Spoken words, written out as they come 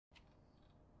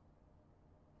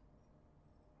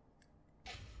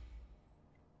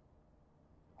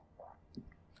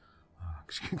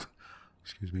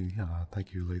excuse me.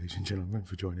 Thank you, ladies and gentlemen,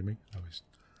 for joining me. I was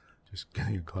just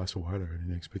getting a glass of water and I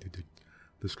didn't expect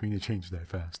the screen to change that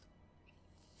fast.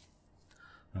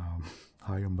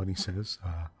 Hi, I'm Bunnysays.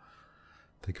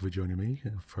 Thank you for joining me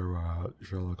for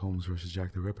Sherlock Holmes versus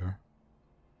Jack the Ripper.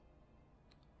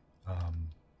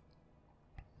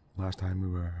 Last time we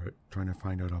were trying to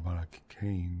find out about a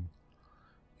cane,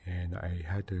 and I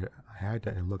had to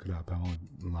look it up. I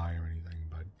won't lie or anything,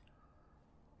 but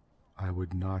I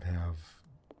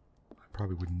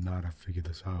probably would not have figured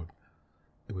this out.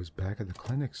 It was back at the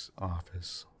clinic's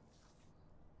office.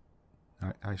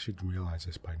 I should realize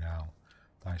this by now.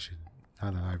 Now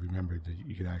that I remembered that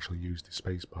you could actually use the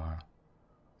space bar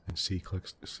and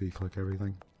C-click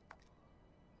everything.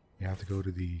 You have to go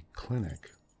to the clinic,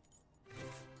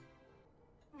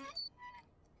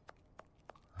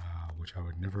 which I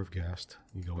would never have guessed.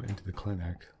 You go into the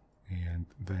clinic and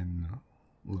then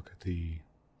look at the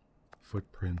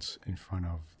footprints in front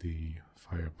of the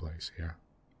fireplace here.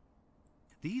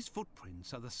 These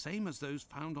footprints are the same as those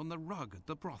found on the rug at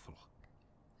the brothel.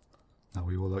 Now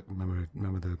we will look.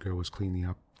 Remember the girl was cleaning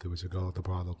up. There was a girl at the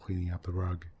brothel cleaning up the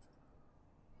rug,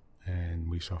 and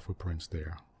we saw footprints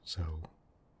there. So,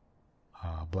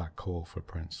 black coal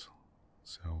footprints.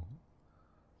 So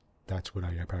that's what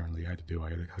I apparently had to do.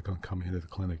 I had to come into the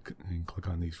clinic and click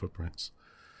on these footprints,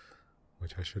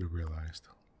 which I should have realized.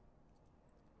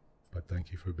 But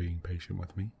thank you for being patient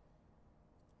with me.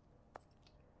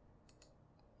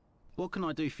 What can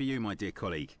I do for you, my dear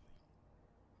colleague?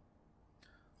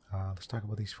 Let's talk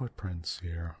about these footprints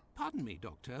here. Pardon me,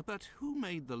 Doctor, but who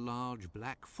made the large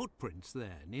black footprints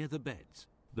there near the beds?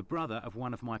 The brother of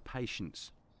one of my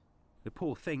patients. The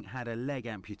poor thing had a leg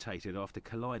amputated after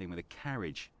colliding with a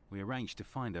carriage. We arranged to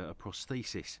find her a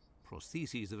prosthesis.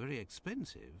 Prostheses are very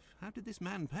expensive. How did this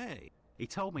man pay? He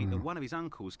told me that one of his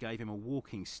uncles gave him a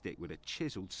walking stick with a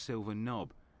chiselled silver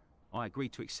knob. I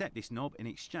agreed to accept this knob in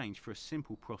exchange for a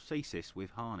simple prosthesis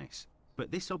with harness. But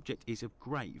this object is of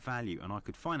great value, and I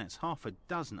could finance half a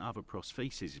dozen other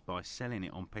prostheses by selling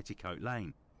it on Petticoat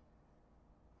Lane.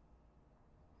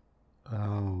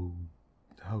 Oh,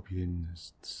 I hope you didn't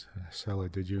sell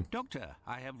it, did you? Doctor,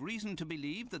 I have reason to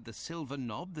believe that the silver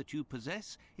knob that you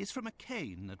possess is from a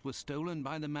cane that was stolen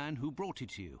by the man who brought it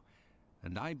to you,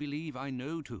 and I believe I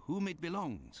know to whom it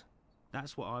belongs.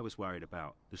 That's what I was worried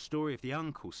about. The story of the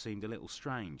uncle seemed a little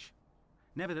strange.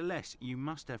 Nevertheless, you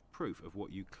must have proof of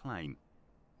what you claim.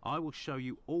 I will show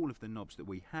you all of the knobs that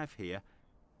we have here.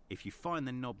 If you find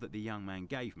the knob that the young man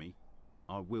gave me,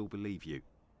 I will believe you.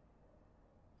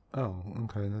 Oh,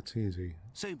 okay, that's easy.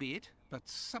 So be it, but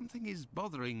something is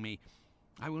bothering me.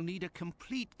 I will need a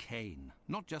complete cane,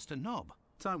 not just a knob.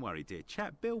 Don't worry, dear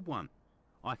chap, build one.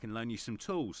 I can loan you some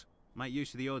tools. Make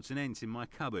use of the odds and ends in my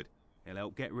cupboard. It'll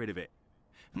help get rid of it.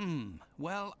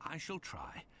 Well, I shall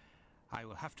try. I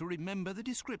will have to remember the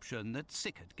description that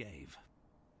Sickert gave.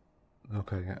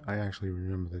 Okay, I actually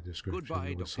remember the description. Goodbye,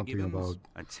 it was Dr. something Gibbons. about...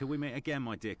 Until we meet again,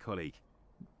 my dear colleague.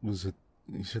 Was it...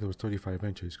 You said it was 35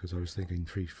 inches, because I was thinking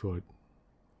 3 foot.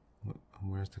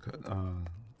 Where's the...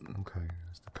 okay,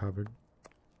 it's the cupboard.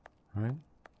 Right?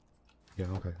 Yeah,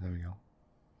 okay, there we go.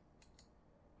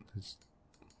 Is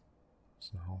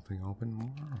the whole thing open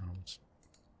more?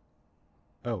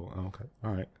 Oh, okay.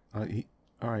 Alright.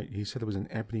 He said it was an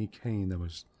ebony cane that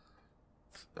was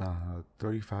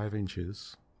 35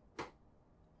 inches.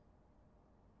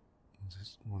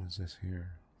 What is this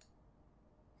here?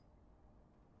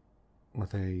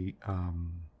 With a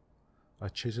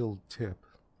chiseled tip.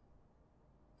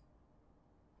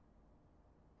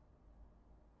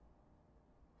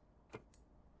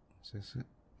 Is this it?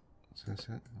 Is this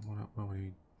it?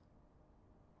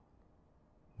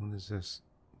 What is this?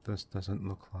 This doesn't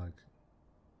look like...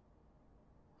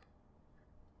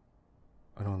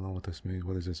 I don't know what this means.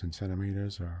 What is this, in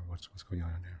centimeters, or what's going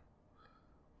on here?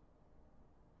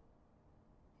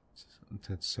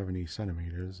 It's 70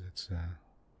 centimeters. It's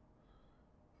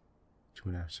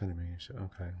 2.5 centimeters.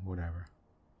 Okay, whatever.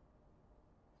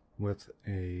 With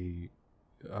a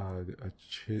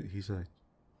he's a... I'm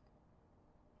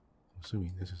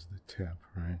assuming this is the tip,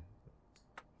 right?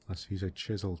 Unless he's a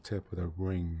chisel tip with a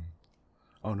ring.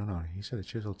 Oh no, he said a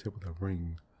chisel tip with a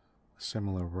ring, a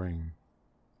similar ring.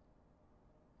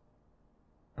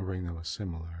 A ring that was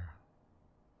similar,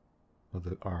 of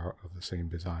the same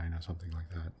design or something like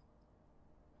that.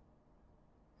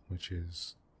 Which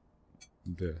is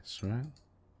this, right?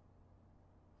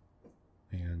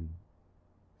 And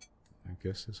I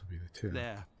guess this will be the tip.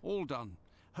 There, all done.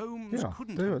 Holmes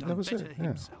couldn't that have done was better it, yeah.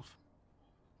 himself.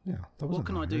 Yeah, that was... What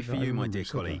can I do for you, my dear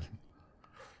colleague?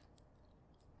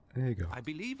 There you go. I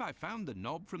believe I found the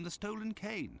knob from the stolen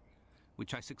cane.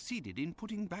 which I succeeded in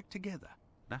putting back together.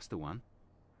 That's the one.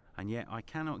 And yet I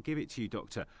cannot give it to you,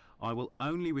 Doctor. I will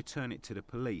only return it to the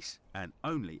police, and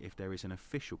only if there is an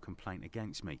official complaint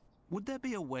against me. Would there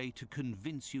be a way to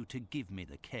convince you to give me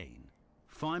the cane?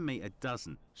 Find me a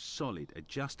dozen solid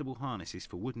adjustable harnesses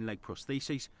for wooden leg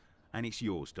prostheses, and it's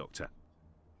yours, Doctor.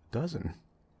 Dozen?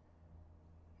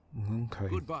 Okay.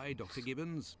 Goodbye, Dr.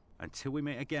 Gibbons. Until we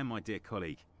meet again, my dear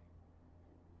colleague.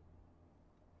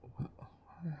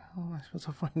 How am I supposed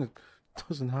to find a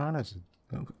dozen harnesses?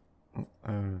 Can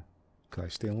I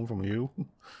steal them from you?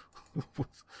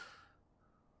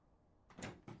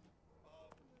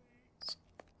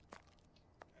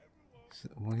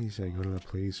 What do you say? Go to the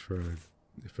police for an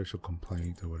official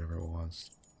complaint or whatever it was.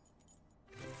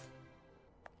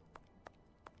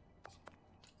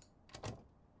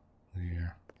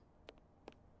 There.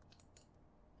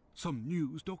 Some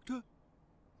news, Doctor?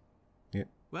 Yeah.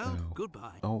 Well,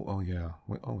 goodbye. Oh yeah.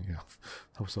 Oh yeah.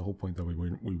 That was the whole point that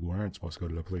we weren't supposed to go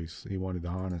to the police. He wanted the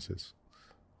harnesses.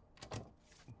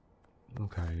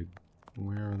 Okay.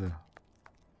 Where are the...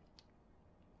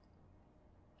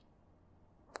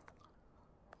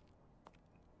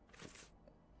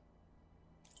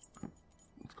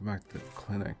 Let's go back to the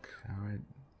clinic. Alright.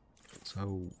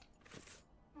 So...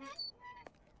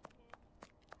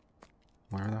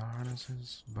 Where are the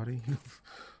harnesses, buddy?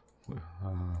 Come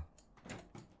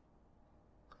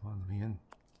on, let me in.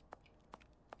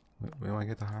 Where do I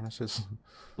get the harnesses?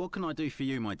 What can I do for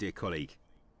you, my dear colleague?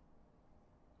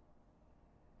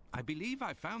 I believe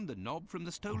I found the knob from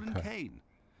the stolen cane,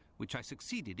 which I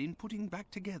succeeded in putting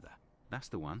back together. That's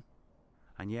the one.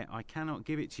 And yet I cannot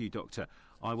give it to you, Doctor.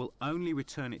 I will only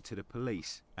return it to the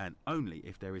police, and only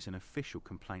if there is an official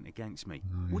complaint against me.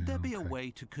 Would there be a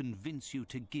way to convince you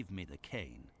to give me the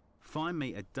cane? Find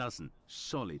me a dozen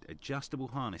solid adjustable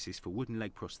harnesses for wooden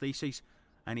leg prostheses,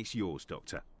 and it's yours,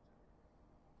 Doctor.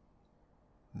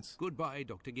 Goodbye,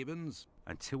 Dr. Gibbons.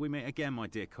 Until we meet again, my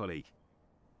dear colleague.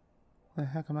 Where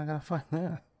the heck am I going to find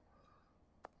that?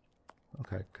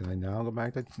 Okay, can I now go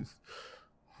back to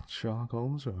Sherlock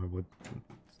Holmes, or would...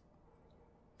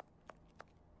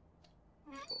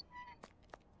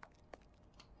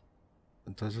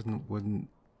 It wouldn't...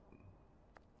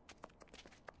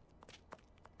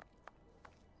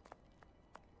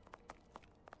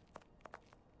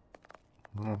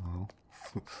 I don't know.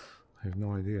 I have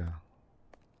no idea.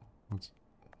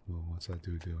 What's that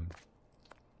dude doing?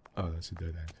 Oh, that's a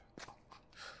dead end.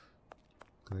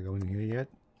 Can I go in here yet?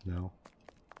 No.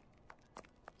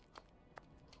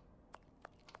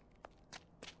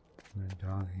 Right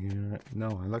down here.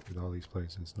 No, I looked at all these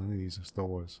places. None of these are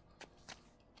stores.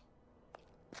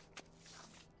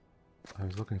 I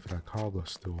was looking for that cobbler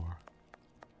store.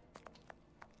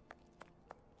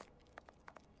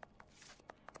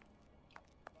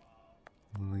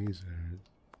 Well, these are...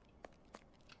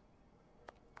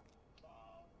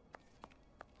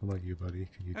 How about you, buddy?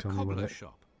 Can you tell me what that...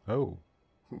 shop. Oh.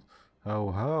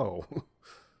 Oh.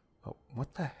 Oh,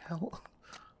 what the hell?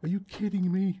 Are you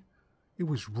kidding me? It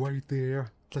was right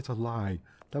there. That's a lie.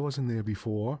 That wasn't there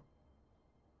before.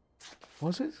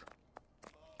 Was it?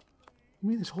 You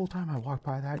mean this whole time I walked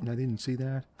by that and I didn't see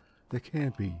that? There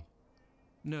can't be.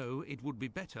 No, it would be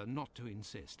better not to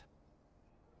insist.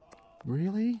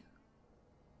 Really?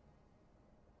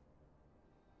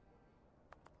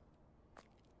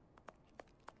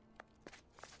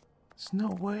 There's no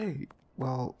way.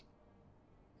 Well...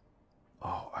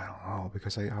 Oh, I don't know,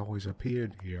 because I always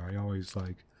appeared here. I always,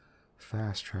 like,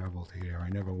 fast traveled here. I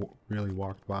never really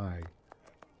walked by.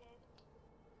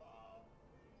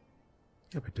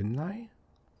 Yeah, but didn't I?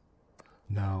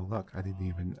 No, look, I didn't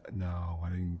even... No, I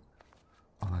didn't...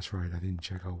 Oh, that's right, I didn't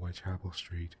check out Whitechapel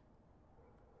Street.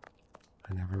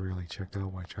 I never really checked out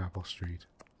Whitechapel Street.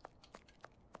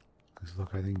 Because,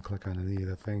 look, I didn't click on any of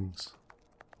the things.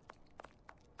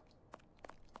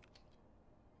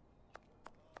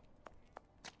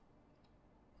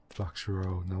 Bucks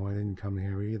Road. No, I didn't come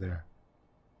here either.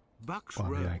 Bucks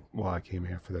Well, Road? I came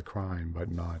here for the crime, but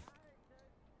not...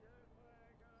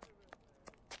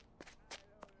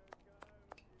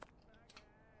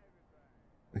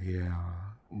 Yeah.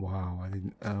 Wow, I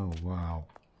didn't... Oh, wow.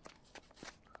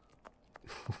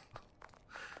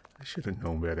 I should have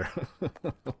known better.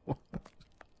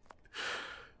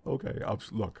 Okay,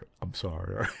 look, I'm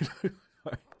sorry.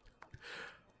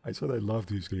 I said I loved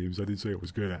these games. I didn't say I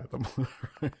was good at them.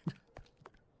 Right?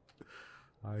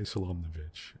 I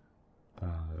Salomnovich.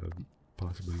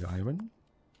 Possibly Ivan?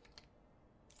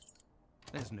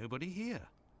 There's nobody here.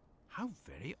 How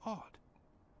very odd.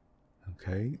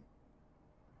 Okay.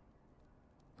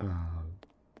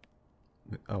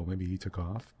 Oh, maybe he took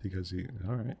off because he...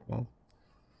 Alright, well.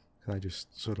 Can I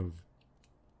just sort of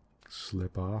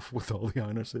slip off with all the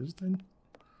harnesses then?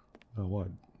 Or what?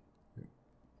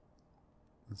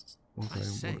 I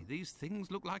say, these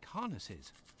things look like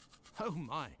harnesses. Oh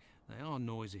my, they are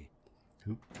noisy.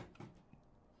 Oop.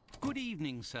 Good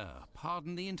evening, sir.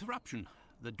 Pardon the interruption.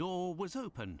 The door was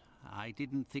open. I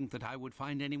didn't think that I would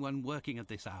find anyone working at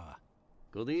this hour.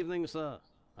 Good evening, sir.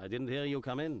 I didn't hear you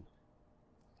come in.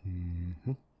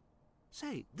 Mm-hmm.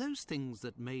 Say, those things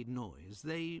that made noise,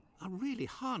 they are really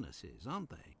harnesses, aren't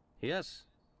they? Yes,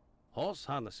 horse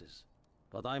harnesses.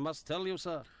 But I must tell you,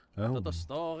 sir, Oh. that the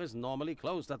store is normally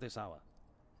closed at this hour.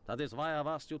 That is why I've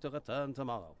asked you to return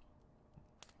tomorrow.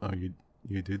 Oh, you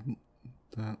didn't?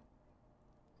 You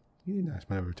didn't ask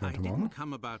me to return tomorrow? I didn't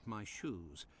come about my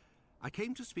shoes. I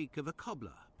came to speak of a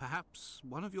cobbler, perhaps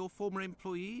one of your former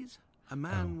employees? A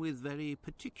man with very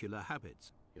particular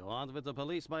habits. You aren't with the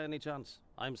police by any chance?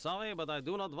 I'm sorry, but I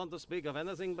do not want to speak of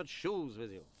anything but shoes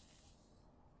with you.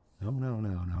 No.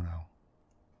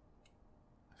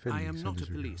 I am not a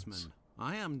policeman.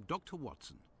 I am Dr.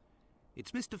 Watson.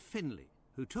 It's Mr. Finlay,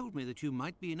 who told me that you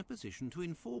might be in a position to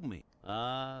inform me.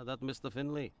 Ah, that Mr.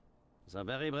 Finlay is a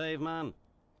very brave man.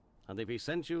 And if he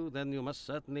sent you, then you must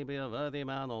certainly be a worthy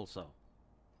man also.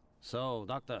 So,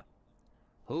 Doctor,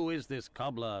 who is this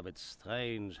cobbler with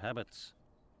strange habits?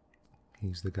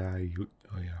 He's the guy who...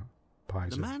 Oh, yeah.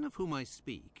 Pizer. The man of whom I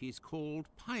speak is called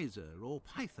Pizer or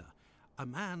Pyther, a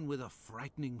man with a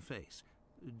frightening face.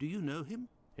 Do you know him?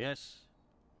 Yes,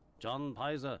 John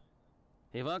Pizer.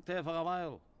 He worked here for a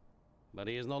while, but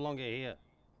he is no longer here.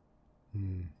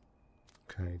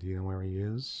 Okay, do you know where he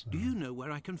is? Do you know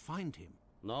where I can find him?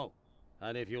 No,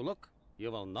 and if you look,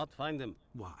 you will not find him.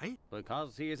 Why?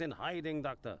 Because he is in hiding,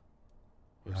 Doctor.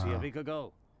 You see, a week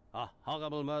ago, a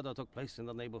horrible murder took place in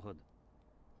the neighborhood.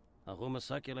 A rumor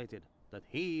circulated that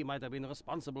he might have been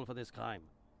responsible for this crime.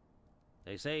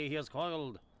 They say he has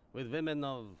quarreled with women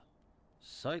of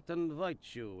certain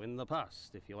virtue in the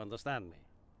past, if you understand me.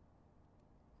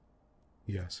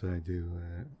 Yes, I do.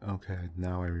 Okay,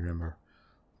 now I remember.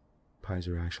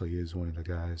 Pizer actually is one of the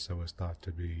guys that was thought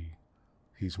to be...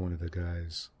 He's one of the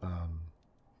guys...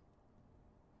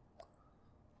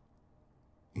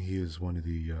 he is one of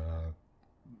the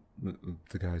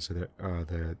guys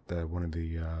that one of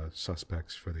the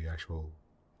suspects for the actual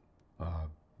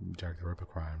Jack the Ripper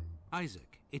crime.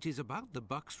 Isaac, it is about the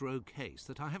Bucks Row case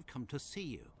that I have come to see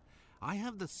you. I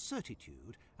have the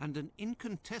certitude and an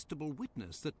incontestable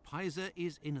witness that Pizer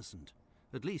is innocent,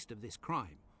 at least of this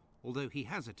crime, although he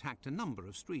has attacked a number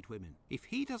of street women. If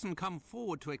he doesn't come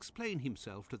forward to explain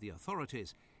himself to the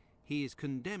authorities, he is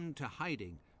condemned to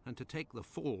hiding and to take the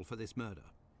fall for this murder.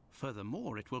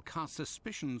 Furthermore, it will cast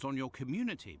suspicions on your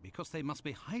community because they must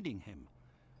be hiding him.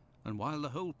 And while the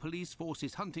whole police force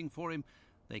is hunting for him,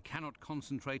 they cannot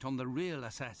concentrate on the real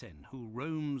assassin who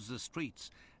roams the streets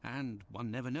and,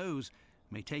 one never knows,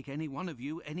 may take any one of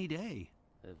you any day.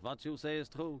 If what you say is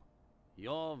true,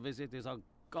 your visit is a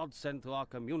godsend to our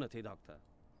community, Doctor.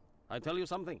 I tell you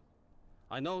something.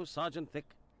 I know Sergeant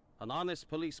Thick, an honest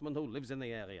policeman who lives in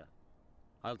the area.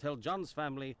 I'll tell John's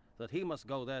family that he must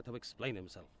go there to explain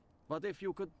himself. But if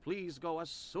you could please go as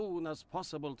soon as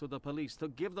possible to the police to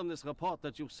give them this report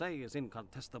that you say is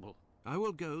incontestable. I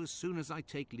will go as soon as I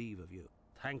take leave of you.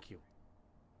 Thank you.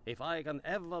 If I can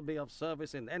ever be of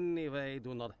service in any way,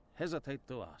 do not hesitate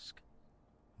to ask.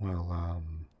 Well,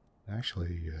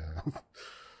 actually,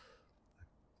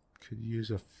 could use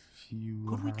a few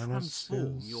Could we transform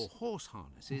harnesses? your horse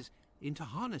harnesses into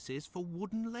harnesses for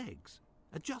wooden legs?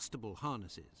 Adjustable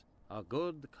harnesses. A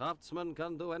good craftsman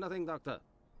can do anything, Doctor.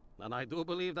 And I do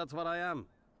believe that's what I am.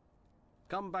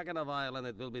 Come back in a while and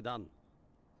it will be done.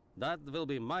 That will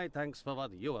be my thanks for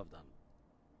what you have done.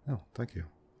 Oh, thank you.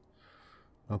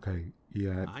 Okay,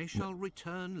 yeah. I shall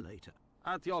return later.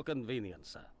 At your convenience,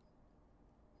 sir.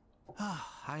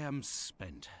 I am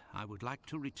spent. I would like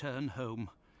to return home.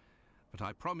 But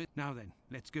I promise... Now then,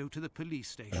 let's go to the police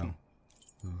station.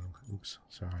 Oops,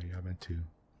 sorry, I meant to...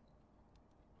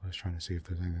 I was trying to see if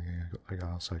there's anything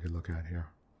else I could look at here.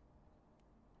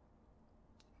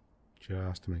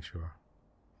 Just to make sure.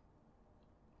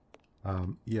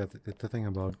 Yeah, the thing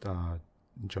about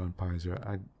John Pizer,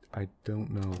 I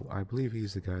don't know. I believe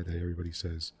he's the guy that everybody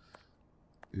says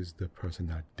is the person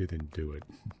that didn't do it.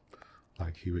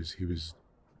 Like he was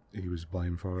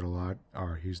blamed for it a lot.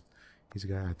 Or he's a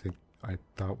guy I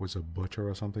thought was a butcher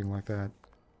or something like that.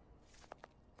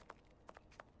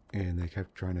 And they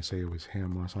kept trying to say it was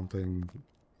him or something.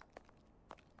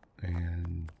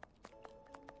 And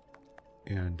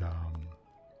you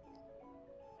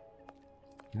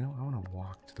know, I want to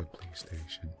walk to the police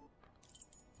station.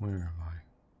 Where am I?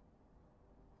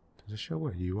 Does it show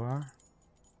where you are?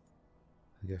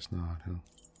 I guess not, huh?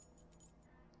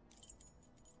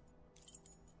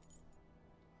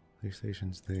 Police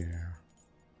station's there.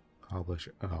 Publish.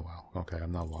 Oh, well. Okay,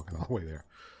 I'm not walking all the way there.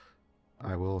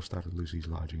 I will start at Lucy's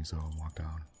lodging, so I'll walk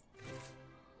down.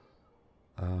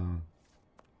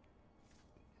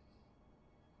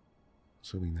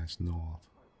 Assuming that's north.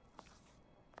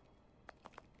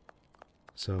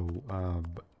 So,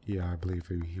 yeah, I believe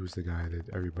he was the guy that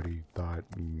everybody thought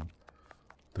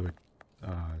they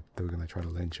were gonna try to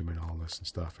lynch him and all this and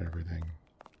stuff and everything.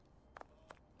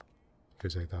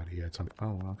 Because they thought he had something.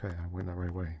 Oh, okay, I went the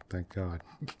right way. Thank God.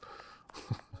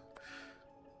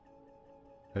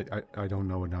 I don't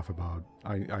know enough about.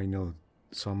 I know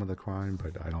some of the crime,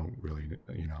 but I don't really.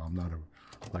 You know, I'm not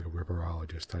like a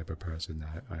ripperologist type of person.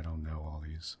 That I don't know all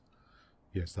these.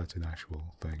 Yes, that's an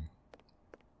actual thing.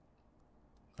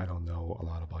 I don't know a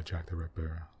lot about Jack the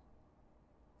Ripper.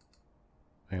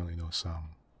 I only know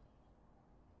some.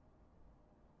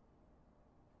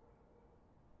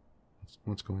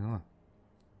 What's going on?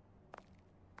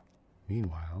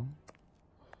 Meanwhile,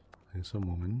 there's some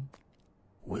woman.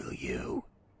 Will you?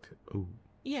 Oh.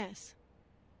 Yes.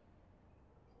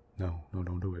 No,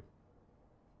 don't do it.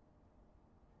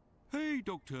 Hey,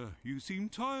 Doctor, you seem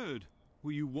tired.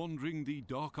 Were you wandering the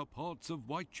darker parts of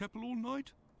Whitechapel all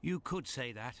night? You could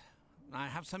say that. I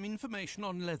have some information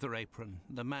on Leatherapron,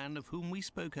 the man of whom we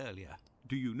spoke earlier.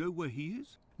 Do you know where he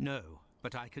is? No,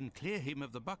 but I can clear him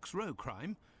of the Bucks Row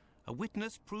crime. A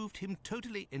witness proved him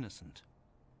totally innocent.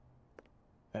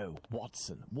 Oh,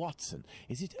 Watson,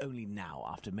 is it only now,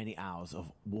 after many hours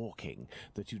of walking,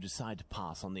 that you decide to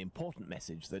pass on the important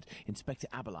message that Inspector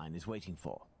Aberline is waiting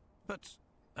for? But,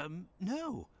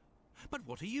 no. But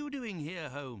what are you doing here,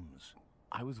 Holmes?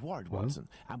 I was worried, Watson,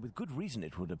 and with good reason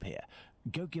it would appear.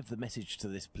 Go give the message to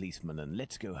this policeman and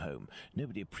let's go home.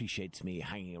 Nobody appreciates me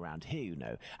hanging around here, you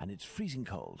know, and it's freezing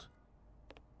cold.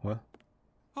 What?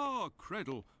 Ah,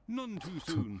 Creddle, none too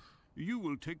soon. You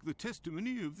will take the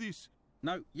testimony of this...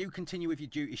 No, you continue with your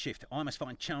duty shift. I must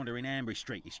find Chandler in Ambury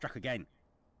Street. He's struck again.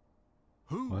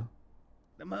 Who? What?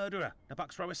 The murderer, the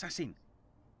Bucks Row assassin.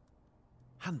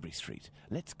 Hanbury Street.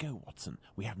 Let's go, Watson.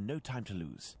 We have no time to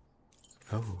lose.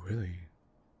 Oh, really?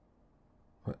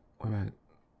 What a minute.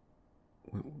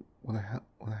 What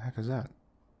the heck is that?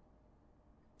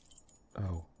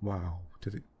 Oh, wow.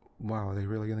 Wow, are they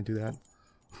really gonna do that?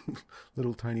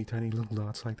 Little tiny little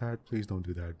dots like that? Please don't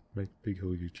do that. Make big,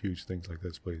 huge things like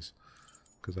this, please.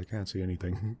 Because I can't see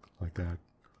anything like that.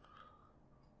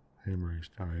 Hanbury,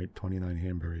 alright, 29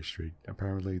 Hanbury Street.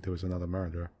 Apparently there was another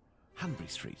murder. Hanbury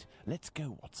Street. Let's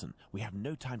go, Watson. We have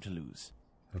no time to lose.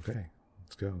 Okay,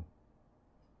 let's go.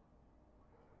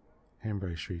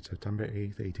 Hanbury Street, September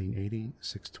 8th, 1880,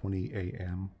 6:20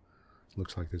 a.m.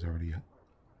 Looks like there's already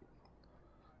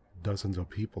dozens of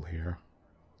people here.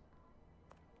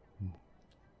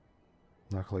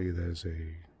 Luckily, there's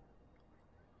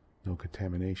no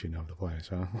contamination of the place,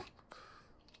 huh?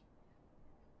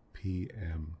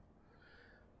 PM.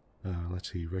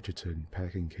 Let's see, Richardson,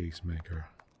 packing case maker.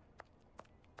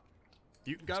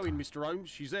 You can go in, Mr. Holmes.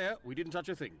 She's there. We didn't touch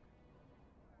a thing.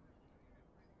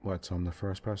 What, so I'm the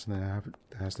first person that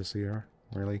has to see her?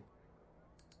 Really?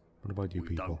 What about you We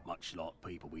people? don't much like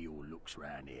people with your looks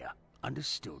round here.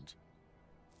 Understood?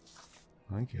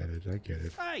 I get it.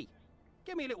 Hey,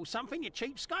 give me a little something, you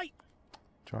cheapskate.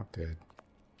 Drop dead.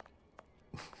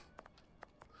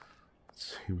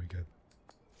 Let's see, we got...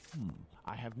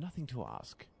 I have nothing to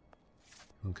ask.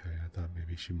 Okay, I thought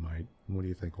maybe she might. What do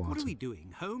you think, Watson? What are we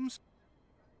doing, Holmes?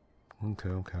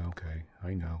 Okay.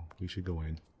 I know. We should go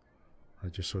in. I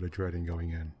was just sort of dreading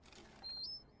going in.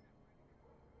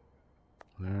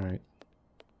 Alright.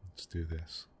 Let's do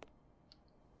this.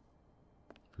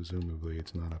 Presumably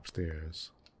it's not upstairs.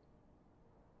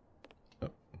 Oh,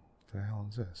 what the hell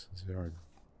is this? Is there our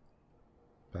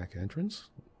back entrance?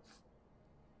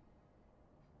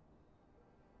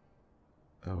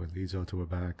 Oh, it leads out to a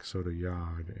back sort of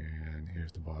yard, and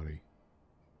here's the body.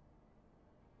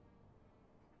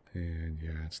 And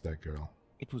yeah, it's that girl.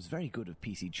 It was very good of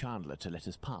PC Chandler to let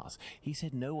us pass. He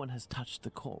said no one has touched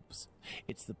the corpse.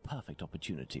 It's the perfect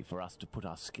opportunity for us to put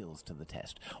our skills to the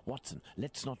test. Watson,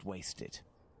 let's not waste it.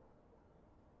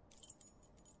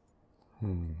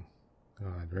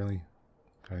 God, really?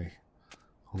 Okay.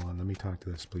 Hold on, let me talk to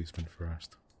this policeman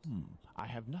first. I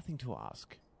have nothing to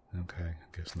ask. Okay,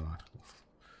 I guess not.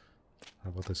 How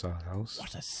about this outhouse?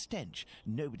 What a stench!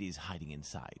 Nobody is hiding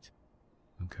inside.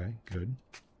 Okay, good.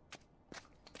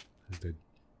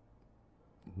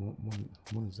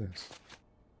 What is this?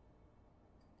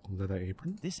 leather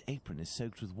apron? This apron is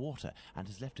soaked with water and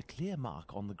has left a clear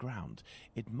mark on the ground.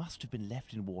 It must have been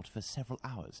left in water for several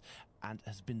hours and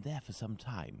has been there for some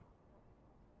time.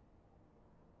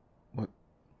 What?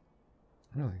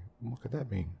 Really? What could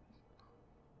that mean?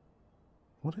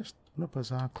 What a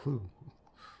bizarre clue.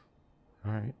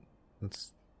 Alright,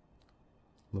 let's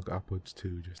look upwards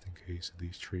too, just in case of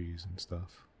these trees and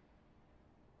stuff.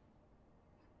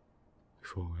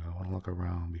 I want to look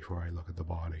around before I look at the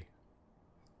body.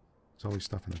 There's always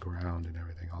stuff in the ground and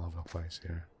everything all over the place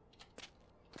here.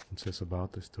 What's this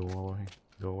about, this doorway?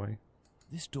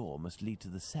 This door must lead to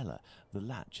the cellar. The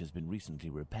latch has been recently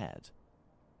repaired.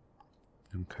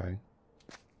 Okay.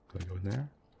 Can I go in there?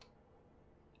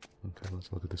 Okay,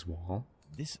 let's look at this wall.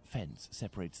 This fence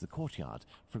separates the courtyard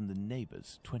from the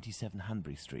neighbours, 27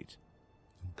 Hanbury Street.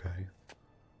 Okay.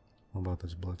 What about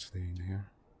this bloodstain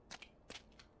here?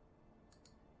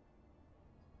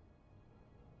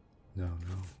 No.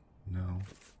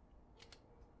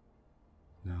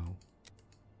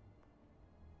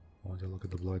 I want to look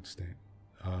at the bloodstain.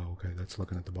 Oh, okay, that's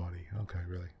looking at the body. Okay,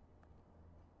 really.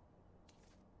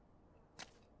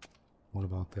 What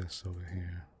about this over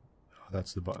here? Oh,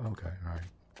 that's the body. Okay, alright.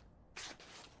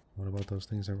 What about those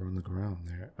things that were on the ground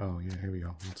there? Oh, yeah, here we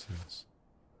go. What's this?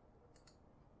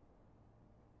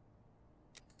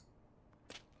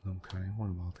 Okay, what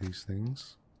about these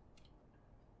things?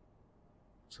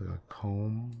 It's like a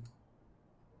comb.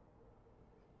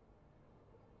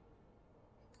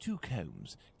 2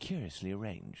 combs, curiously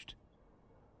arranged.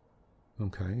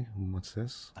 Okay, and what's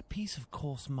this? A piece of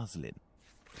coarse muslin.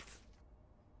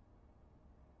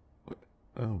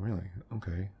 Oh, really?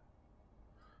 Okay.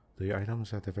 The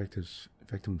items at the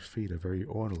victim's feet are very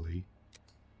orderly.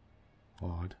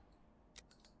 Odd.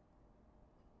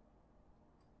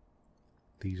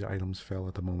 These items fell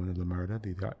at the moment of the murder.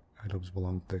 These items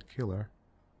belong to the killer.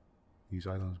 These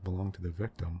items belong to the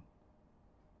victim.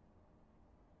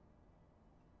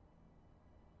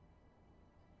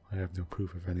 I have no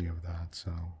proof of any of that,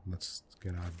 so let's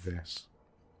get out of this.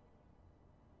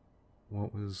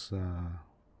 What was,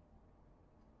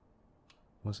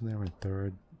 wasn't there a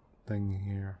third thing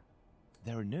here?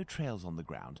 There are no trails on the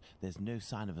ground. There's no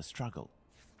sign of a struggle.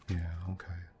 Yeah, okay.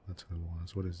 That's what it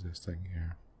was. What is this thing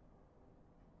here?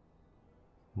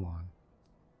 Come on.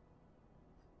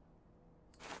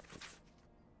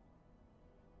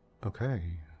 Okay.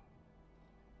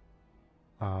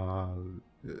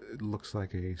 It looks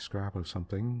like a scrap of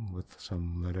something with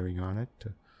some lettering on it.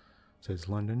 It says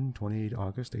London, 28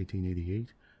 August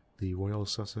 1888. The Royal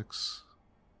Sussex,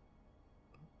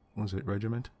 was it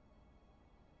regiment?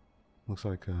 Looks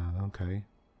like, okay.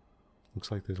 Looks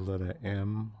like there's a letter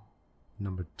M,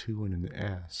 number 2, and an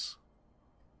S.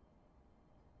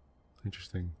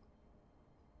 Interesting.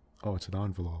 Oh, it's an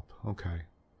envelope. Okay.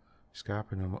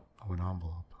 Scrap of an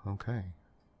envelope. Okay.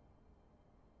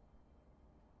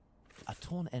 A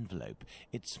torn envelope.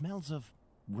 It smells of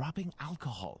rubbing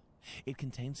alcohol. It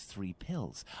contains 3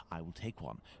 pills. I will take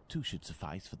one. 2 should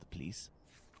suffice for the police.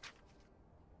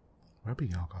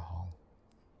 Rubbing alcohol.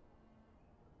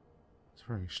 It's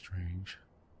very strange.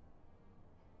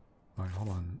 Alright, hold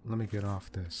on. Let me get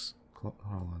off this. Hold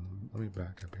on. Let me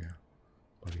back up here.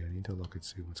 Buddy, I need to look and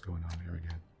see what's going on here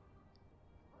again.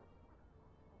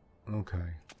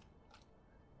 Okay.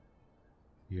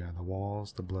 Yeah, the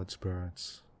walls, the blood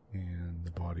spurts, and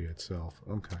the body itself.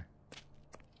 Okay.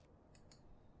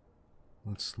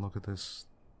 Let's look at this.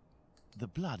 The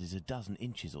blood is a dozen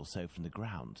inches or so from the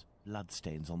ground.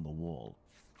 Bloodstains on the wall.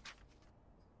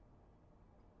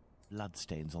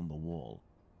 Bloodstains on the wall.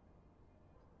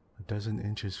 A dozen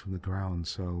inches from the ground,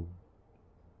 so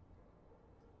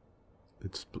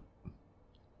it's...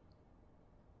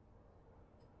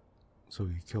 So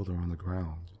he killed her on the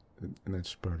ground, and then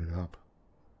spurted up.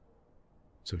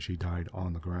 So she died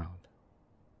on the ground.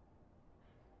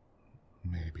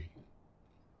 Maybe.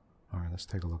 Alright, let's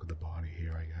take a look at the body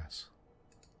here, I guess.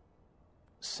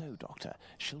 So, Doctor,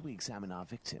 shall we examine our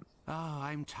victim? Ah,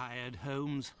 I'm tired,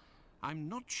 Holmes. I'm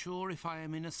not sure if I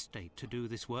am in a state to do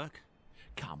this work.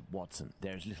 Come, Watson,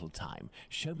 there is little time.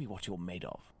 Show me what you're made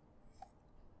of.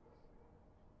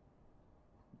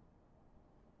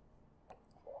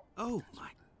 Oh, my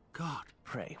God.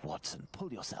 Pray, Watson,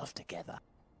 pull yourself together.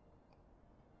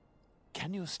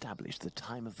 Can you establish the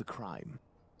time of the crime?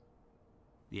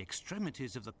 The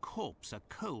extremities of the corpse are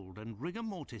cold and rigor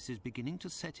mortis is beginning to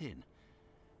set in.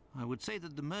 I would say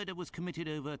that the murder was committed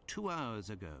over 2 hours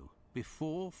ago,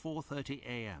 before 4:30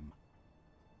 a.m.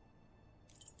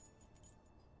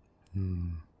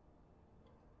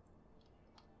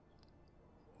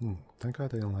 Thank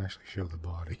God they don't actually show the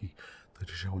body. They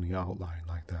just show the outline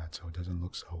like that, so it doesn't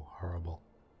look so horrible.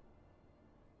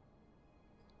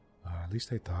 at least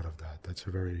they thought of that. That's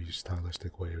a very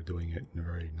stylistic way of doing it, and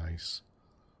very nice,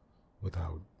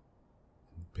 without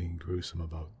being gruesome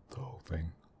about the whole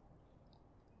thing.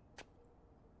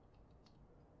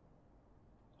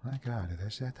 My God,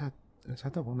 is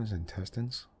that the woman's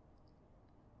intestines?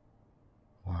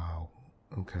 Wow.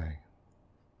 Okay.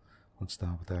 Let's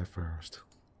start with that first.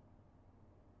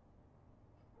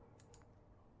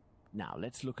 Now,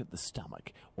 let's look at the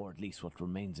stomach, or at least what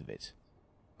remains of it.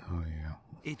 Oh, yeah.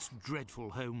 It's dreadful,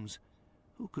 Holmes.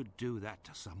 Who could do that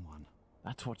to someone?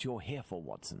 That's what you're here for,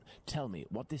 Watson. Tell me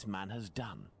what this man has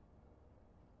done.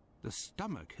 The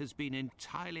stomach has been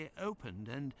entirely opened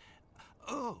and...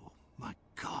 Oh, my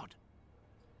God!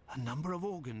 A number of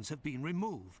organs have been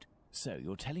removed. So,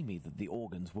 you're telling me that the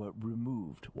organs were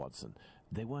removed, Watson.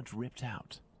 They weren't ripped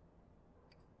out.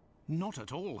 Not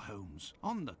at all, Holmes.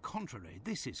 On the contrary,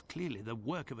 this is clearly the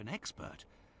work of an expert.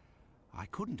 I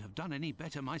couldn't have done any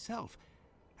better myself.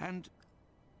 And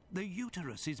the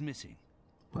uterus is missing.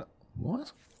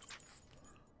 What?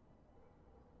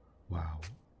 Wow.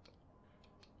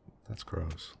 That's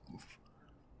gross.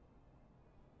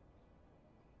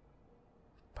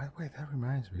 By the way, that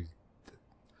reminds me.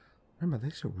 Remember,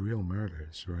 these are real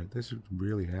murders, right? This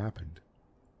really happened.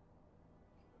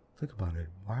 Think about it.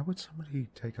 Why would somebody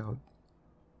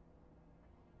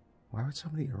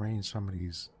arrange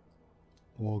somebody's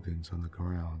organs on the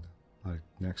ground? Why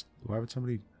would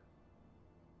somebody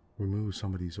remove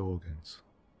somebody's organs?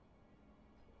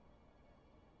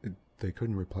 They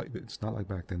couldn't replace. It's not like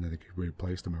back then that they could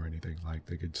replace them or anything. Like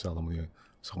they could sell them,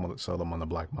 sell them on the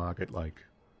black market, like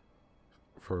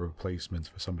for replacements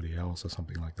for somebody else or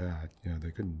something like that. You know,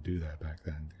 they couldn't do that back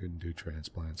then. They couldn't do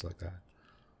transplants like that.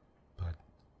 But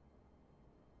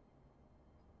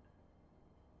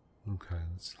okay,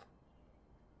 let's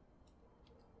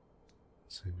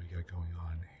see what we got going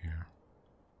on here.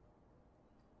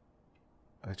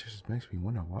 It just makes me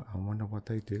wonder I wonder what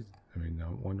they did. I mean, I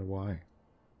wonder why.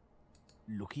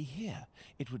 Looky here.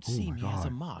 It would seem he has a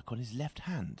mark on his left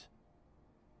hand.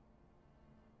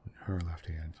 Her left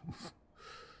hand.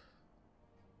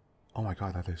 Oh my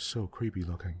God, that is so creepy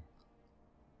looking.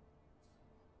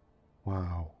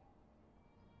 Wow.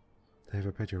 They have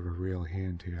a picture of a real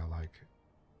hand here, like.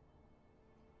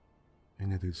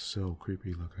 And it is so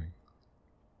creepy looking.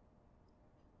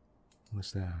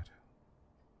 What's that?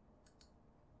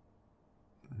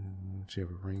 Does she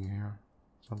have a ring here?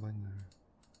 Something?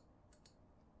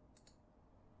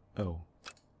 Oh.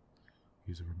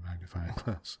 Use a magnifying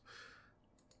glass.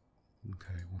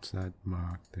 Okay, what's that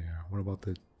mark there? What about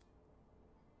the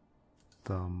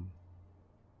thumb?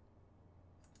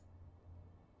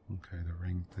 Okay, the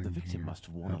ring thing. The victim here. must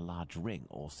have worn a large ring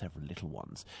or several little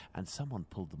ones, and someone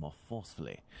pulled them off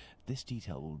forcefully. This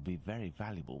detail will be very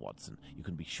valuable, Watson. You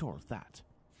can be sure of that.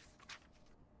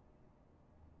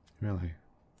 Really?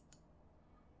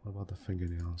 What about the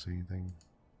fingernails? Anything?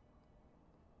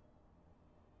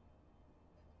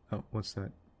 Oh, what's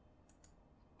that?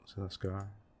 Is that a scar?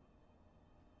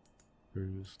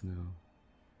 Bruise? No.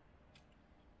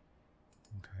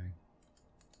 Okay.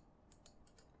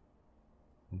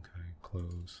 Okay,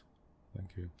 close.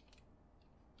 Thank you.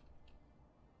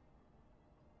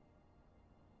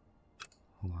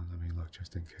 Hold on, let me look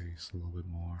just in case a little bit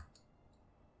more.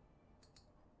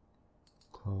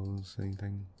 Close,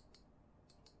 anything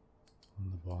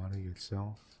on the body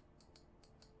itself?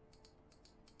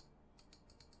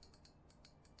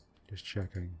 Just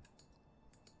checking.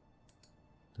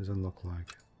 Doesn't look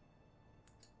like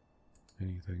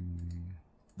anything.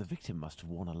 The victim must have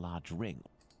worn a large ring.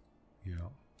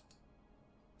 Yeah.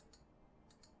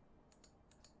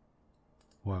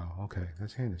 Wow, okay.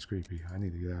 This hand is creepy. I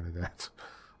need to get out of that.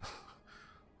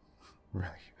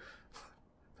 Really.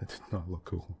 That did not look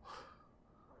cool.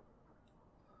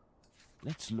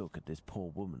 Let's look at this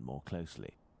poor woman more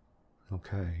closely.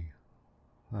 Okay.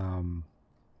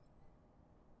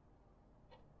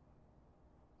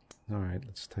 Alright,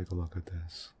 let's take a look at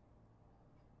this.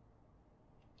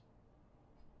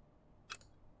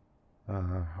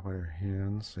 How about her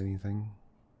hands? Anything?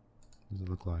 Does it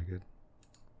look like it?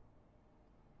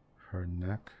 Her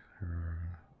neck?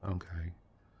 Okay.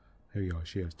 Here you go.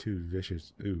 She has two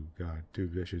vicious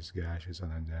gashes on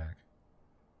her neck.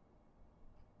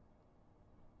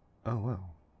 Oh,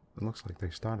 well. It looks like they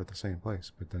started at the same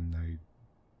place, but then they...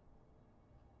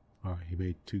 He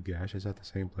made two gashes at the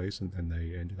same place, and then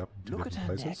they ended up in two different places?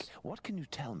 Look at her neck. What can you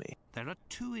tell me? There are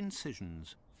 2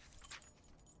 incisions.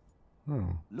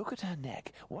 Oh. Look at her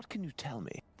neck. What can you tell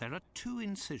me? There are 2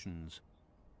 incisions.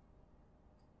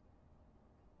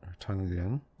 Her tongue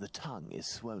again? The tongue is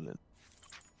swollen.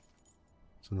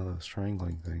 It's another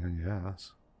strangling thing, I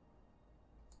guess.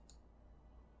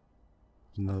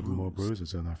 Another more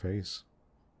bruises on her face.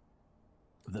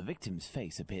 The victim's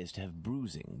face appears to have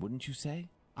bruising, wouldn't you say?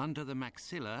 Under the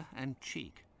maxilla and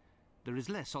cheek. There is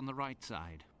less on the right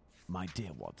side. My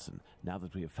dear Watson, now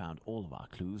that we have found all of our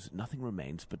clues, nothing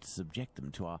remains but to subject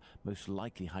them to our most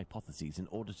likely hypotheses in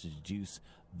order to deduce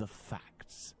the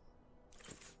facts.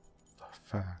 The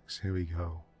facts, here we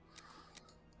go.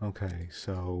 Okay,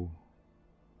 so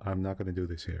I'm not going to do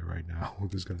this here right now.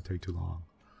 This is going to take too long.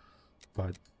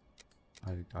 But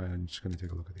I'm just going to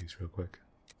take a look at these real quick.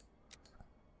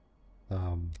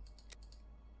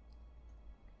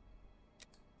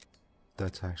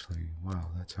 That's actually, wow,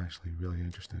 that's actually really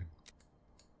interesting.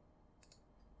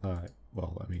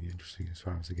 Well, I mean, interesting as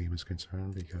far as the game is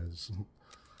concerned, because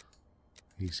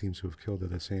he seems to have killed it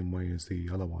the same way as the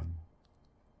other one.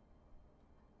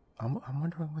 I'm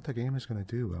wondering what the game is going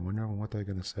to do. I'm wondering what they're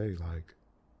going to say. Like,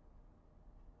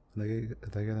 are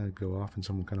they going to go off in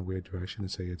some kind of weird direction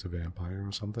and say it's a vampire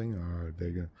or something? Or are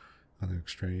they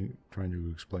trying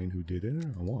to explain who did it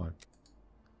or what?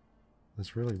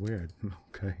 That's really weird.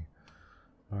 Okay.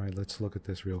 Alright, let's look at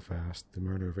this real fast. The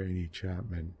murder of Annie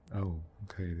Chapman. Oh,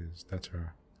 okay, that's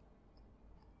her.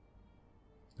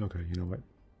 Okay, you know what?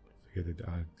 Forget it.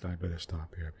 I better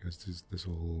stop here because this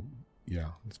will...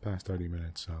 Yeah, it's past 30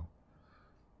 minutes, so...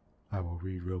 I will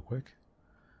read real quick.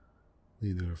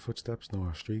 Neither footsteps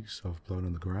nor streaks of blood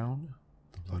on the ground.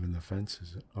 The blood in the fence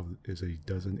is a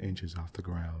dozen inches off the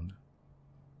ground.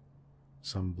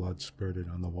 Some blood spurted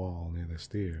on the wall near the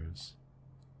stairs.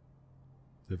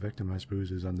 The victim has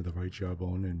bruises under the right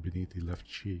jawbone and beneath the left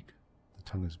cheek. The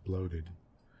tongue is bloated.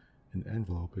 An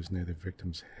envelope is near the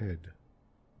victim's head.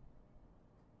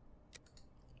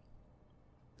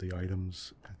 The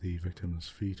items at the victim's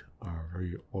feet are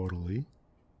very orderly.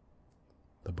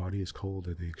 The body is cold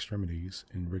at the extremities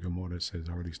and rigor mortis has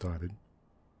already started.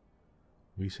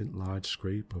 Recent large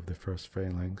scrape of the first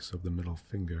phalanx of the middle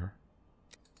finger.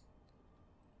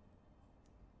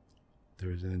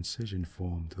 There is an incision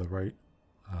formed to the right.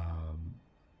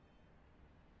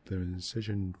 There is an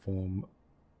incision formed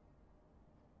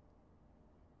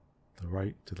the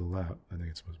right to the left. I think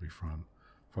it's supposed to be from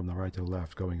the right to the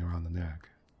left, going around the neck.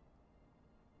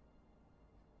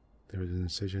 There is an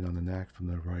incision on the neck from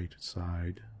the right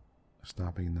side,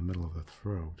 stopping in the middle of the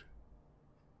throat.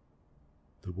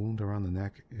 The wound around the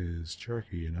neck is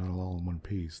jerky and not all in one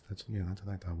piece. That's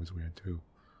what I thought was weird too.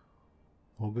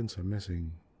 Organs are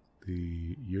missing.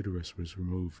 The uterus was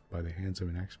removed by the hands of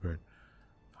an expert.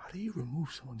 How do you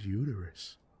remove someone's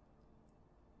uterus?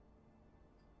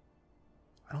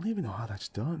 I don't even know how that's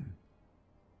done.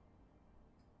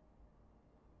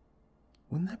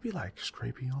 Wouldn't that be like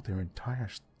scraping out their entire...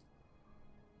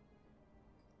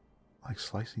 like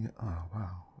slicing it? Oh,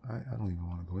 wow. I don't even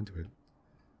want to go into it.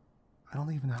 I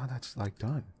don't even know how that's like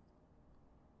done.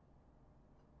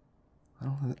 I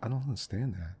don't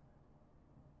understand that.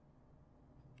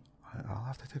 I'll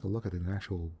have to take a look at an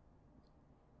actual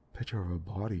picture of a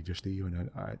body just to even...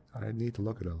 I need to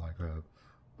look at like a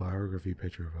biography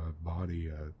picture of a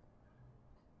body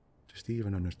just to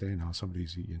even understand how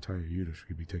somebody's entire uterus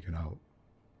could be taken out.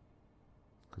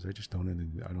 Because I just don't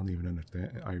even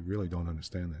understand. I really don't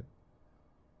understand it.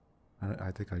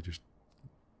 I think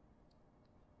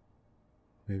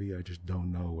maybe I just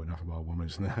don't know enough about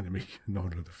women's anatomy in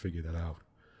order to figure that out.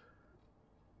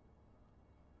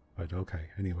 But okay,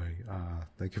 anyway,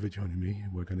 thank you for joining me.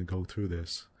 We're going to go through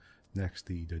this. Next,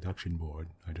 the deduction board.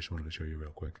 I just wanted to show you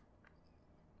real quick.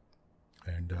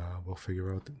 And we'll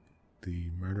figure out the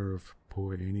murder of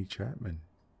poor Annie Chapman.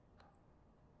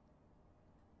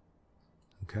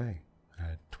 Okay,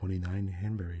 at 29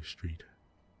 Hanbury Street.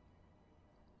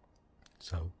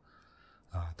 So,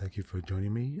 thank you for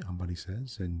joining me on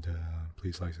Bunnysays, and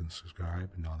please like and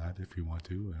subscribe and all that if you want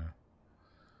to.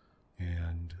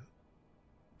 And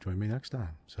join me next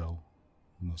time. So,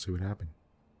 we'll see what happens.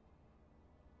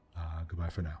 Goodbye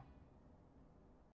for now.